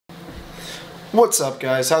What's up,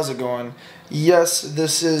 guys? How's it going? Yes,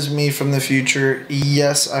 this is me from the future.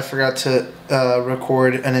 Yes, I forgot to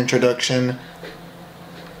record an introduction.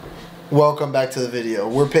 Welcome back to the video.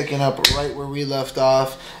 We're picking up right where we left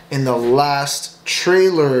off in the last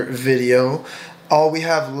trailer video. All we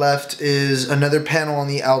have left is another panel on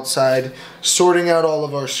the outside, sorting out all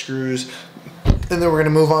of our screws, and then we're going to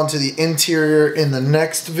move on to the interior in the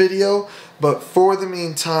next video. But for the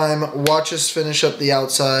meantime, watch us finish up the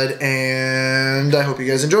outside, and I hope you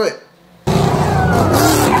guys enjoy it.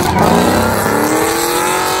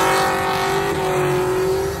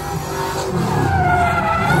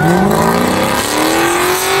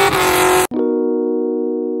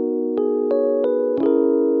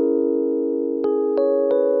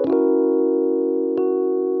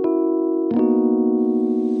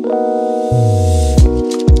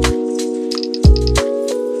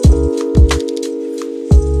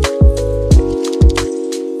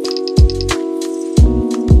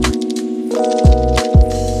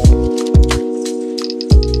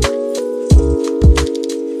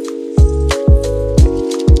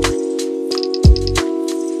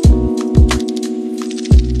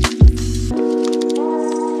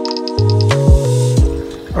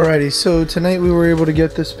 Alrighty, so tonight we were able to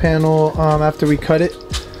get this panel after we cut it,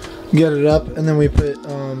 get it up, and then we put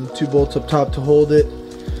 2 bolts up top to hold it,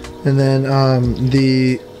 and then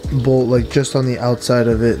the bolt like just on the outside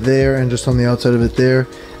of it there and just on the outside of it there,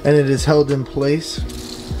 and it is held in place.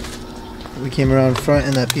 We came around front,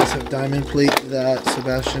 and that piece of diamond plate that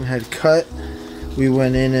Sebastian had cut, we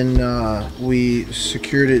went in and we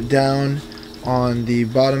secured it down on the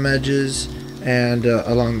bottom edges and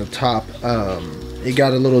along the top. It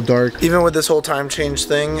got a little dark. Even with this whole time change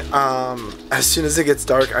thing, as soon as it gets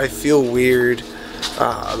dark, I feel weird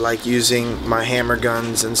like using my hammer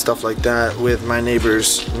guns and stuff like that with my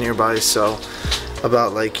neighbors nearby. So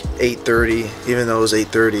about like 8:30, even though it was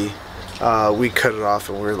 8:30, we cut it off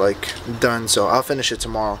and we're like done. So I'll finish it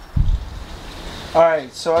tomorrow.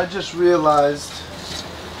 Alright, so I just realized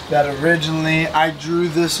that originally I drew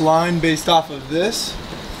this line based off of this,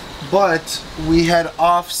 but we had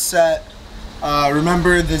offset.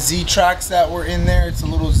 Remember the Z tracks that were in there? It's a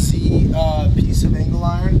little Z piece of angle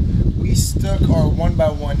iron. We stuck our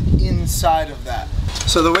 1x1 inside of that.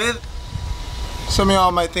 So the way, some of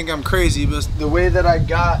y'all might think I'm crazy, but the way that I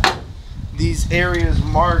got these areas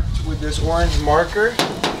marked with this orange marker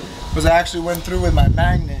was I actually went through with my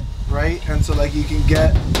magnet, right? And so like you can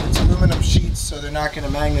get, it's aluminum sheets so they're not going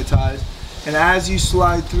to magnetize. And as you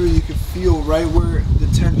slide through, you can feel right where the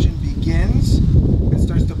tension begins. It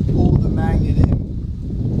starts to pull the magnet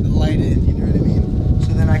in, the light in, you know what I mean?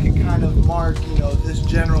 So then I can kind of mark, you know, this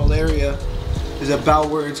general area is about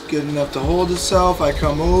where it's good enough to hold itself. I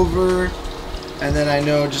come over, and then I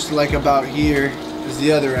know just like about here is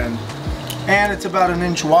the other end. And it's about 1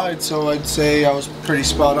 inch wide, so I'd say I was pretty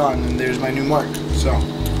spot on, and there's my new mark, so.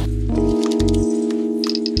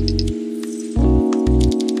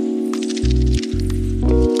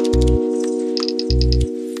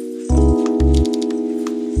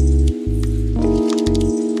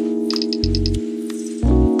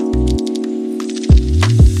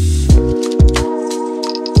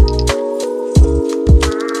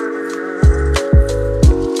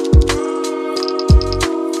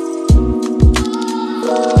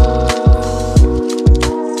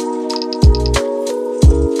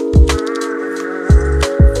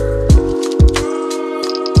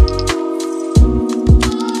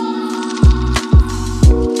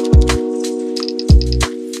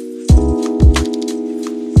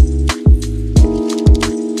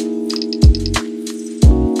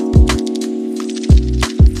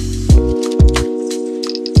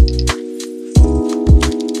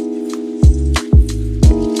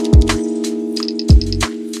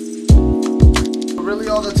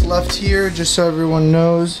 All that's left here, just so everyone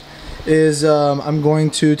knows, is I'm going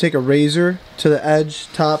to take a razor to the edge,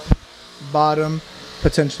 top, bottom,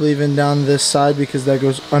 potentially even down this side because that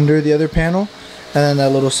goes under the other panel, and then that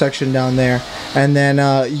little section down there. And then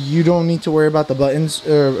you don't need to worry about the buttons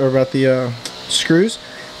or about the screws.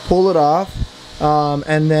 Pull it off,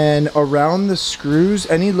 and then around the screws,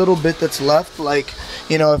 any little bit that's left, like,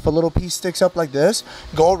 you know, if a little piece sticks up like this,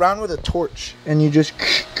 go around with a torch and you just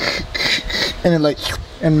and it like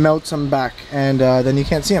and melts them back, and then you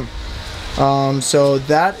can't see them. So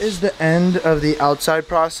that is the end of the outside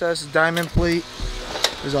process. Diamond plate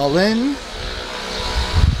is all in,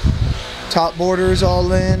 top border is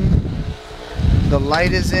all in, the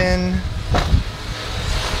light is in,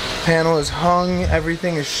 panel is hung,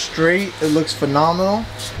 everything is straight, it looks phenomenal.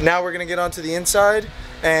 Now we're gonna get onto the inside,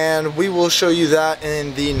 and we will show you that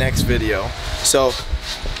in the next video. So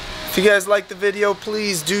If you guys like the video,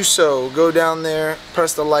 please do so. Go down there,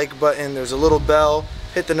 press the like button. There's a little bell.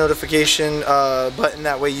 Hit the notification button.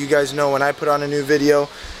 That way you guys know when I put on a new video.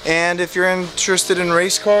 And if you're interested in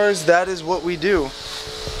race cars, that is what we do.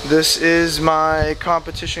 This is my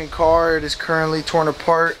competition car. It is currently torn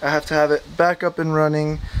apart. I have to have it back up and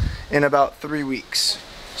running in about 3 weeks.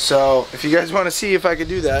 So if you guys want to see if I could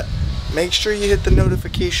do that, make sure you hit the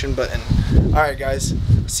notification button. Alright guys,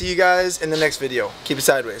 see you guys in the next video. Keep it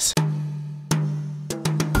sideways.